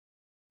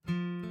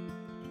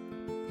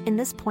In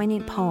this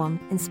poignant poem,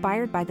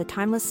 inspired by the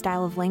timeless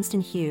style of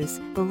Langston Hughes,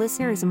 the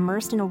listener is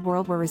immersed in a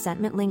world where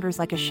resentment lingers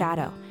like a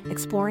shadow,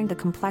 exploring the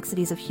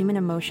complexities of human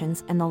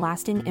emotions and the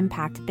lasting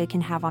impact they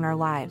can have on our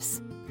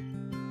lives.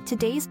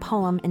 Today's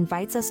poem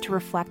invites us to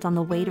reflect on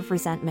the weight of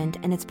resentment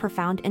and its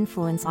profound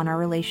influence on our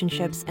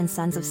relationships and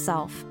sense of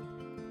self.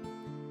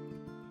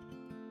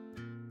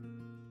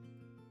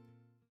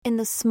 In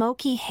the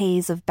smoky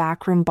haze of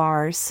backroom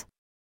bars,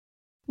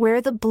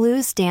 where the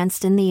blues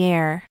danced in the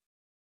air,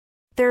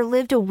 there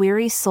lived a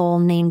weary soul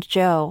named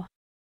Joe,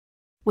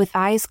 with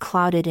eyes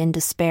clouded in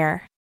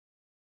despair.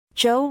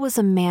 Joe was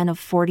a man of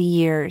 40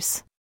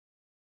 years.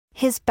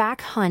 His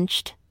back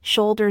hunched,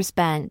 shoulders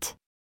bent,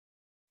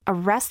 a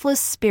restless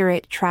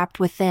spirit trapped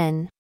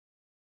within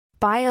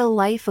by a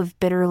life of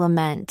bitter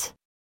lament.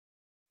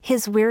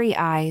 His weary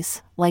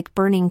eyes, like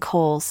burning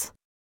coals,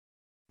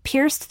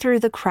 pierced through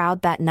the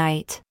crowd that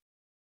night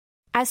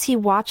as he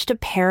watched a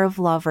pair of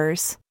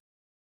lovers,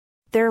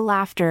 their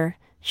laughter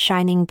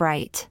shining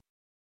bright.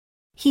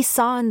 He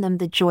saw in them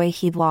the joy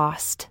he'd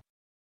lost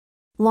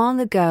long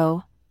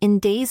ago, in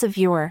days of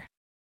yore,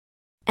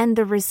 and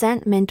the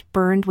resentment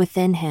burned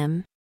within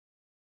him,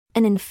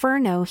 an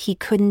inferno he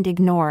couldn't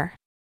ignore.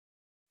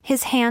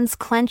 His hands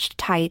clenched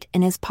tight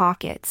in his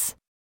pockets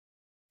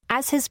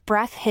as his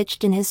breath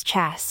hitched in his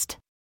chest.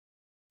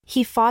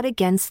 He fought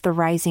against the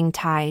rising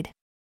tide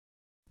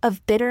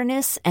of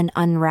bitterness and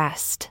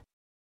unrest.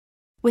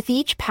 With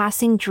each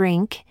passing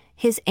drink,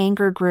 his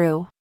anger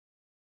grew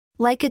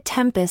like a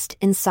tempest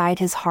inside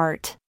his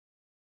heart,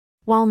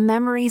 while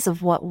memories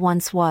of what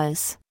once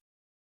was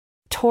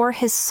tore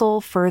his soul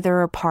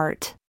further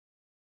apart.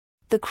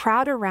 The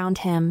crowd around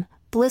him,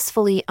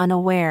 blissfully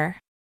unaware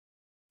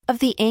of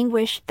the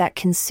anguish that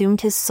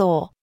consumed his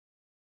soul,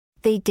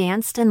 they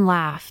danced and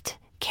laughed,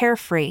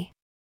 carefree,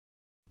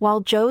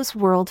 while Joe's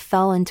world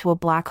fell into a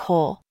black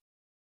hole.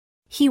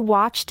 He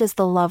watched as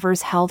the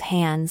lovers held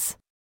hands,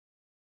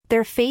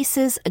 their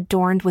faces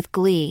adorned with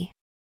glee,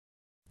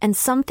 and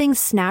something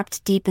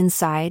snapped deep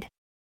inside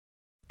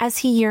as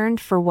he yearned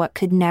for what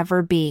could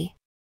never be.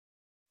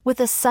 With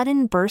a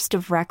sudden burst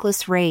of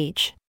reckless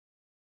rage,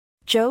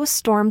 Joe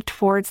stormed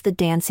towards the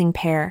dancing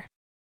pair,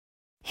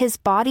 his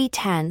body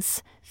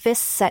tense,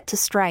 fists set to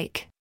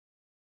strike,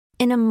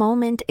 in a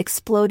moment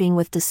exploding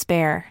with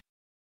despair.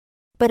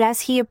 But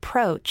as he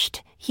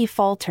approached, he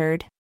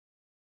faltered,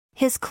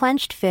 his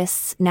clenched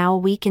fists now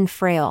weak and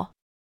frail,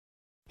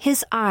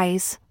 his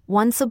eyes,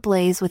 once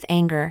ablaze with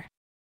anger,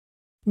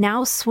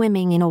 now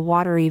swimming in a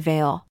watery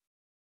veil.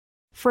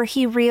 For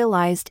he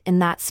realized in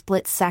that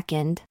split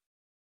second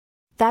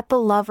that the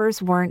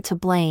lovers weren't to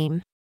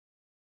blame.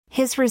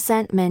 His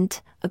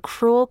resentment, a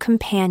cruel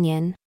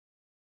companion,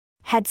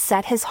 had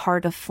set his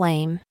heart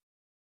aflame.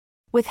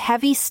 With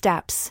heavy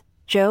steps,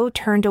 Joe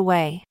turned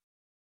away,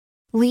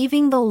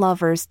 leaving the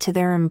lovers to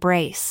their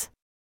embrace.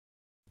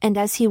 And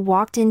as he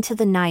walked into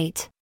the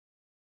night,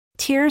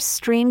 tears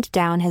streamed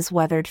down his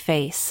weathered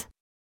face,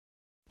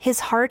 his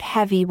heart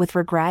heavy with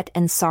regret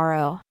and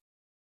sorrow.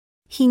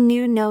 He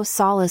knew no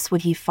solace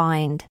would he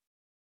find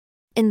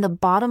in the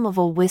bottom of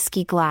a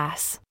whiskey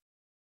glass,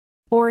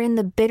 or in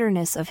the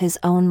bitterness of his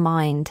own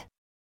mind.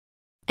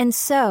 And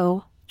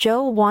so,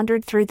 Joe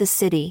wandered through the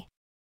city,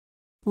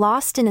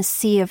 lost in a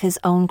sea of his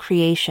own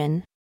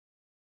creation,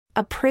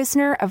 a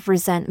prisoner of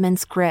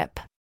resentment's grip,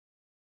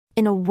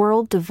 in a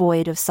world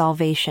devoid of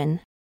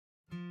salvation.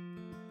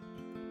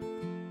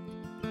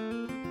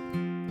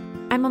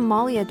 I'm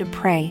Amalia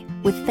Dupre.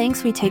 With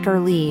thanks we take our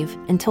leave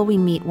until we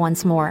meet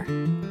once more.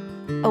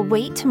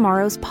 Await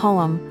tomorrow's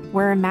poem,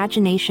 where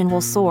imagination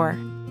will soar.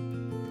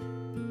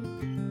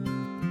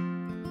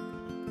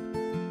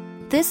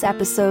 This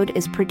episode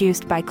is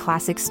produced by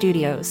Classic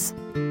Studios.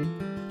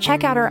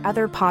 Check out our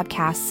other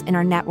podcasts in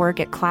our network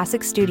at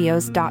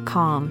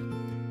classicstudios.com.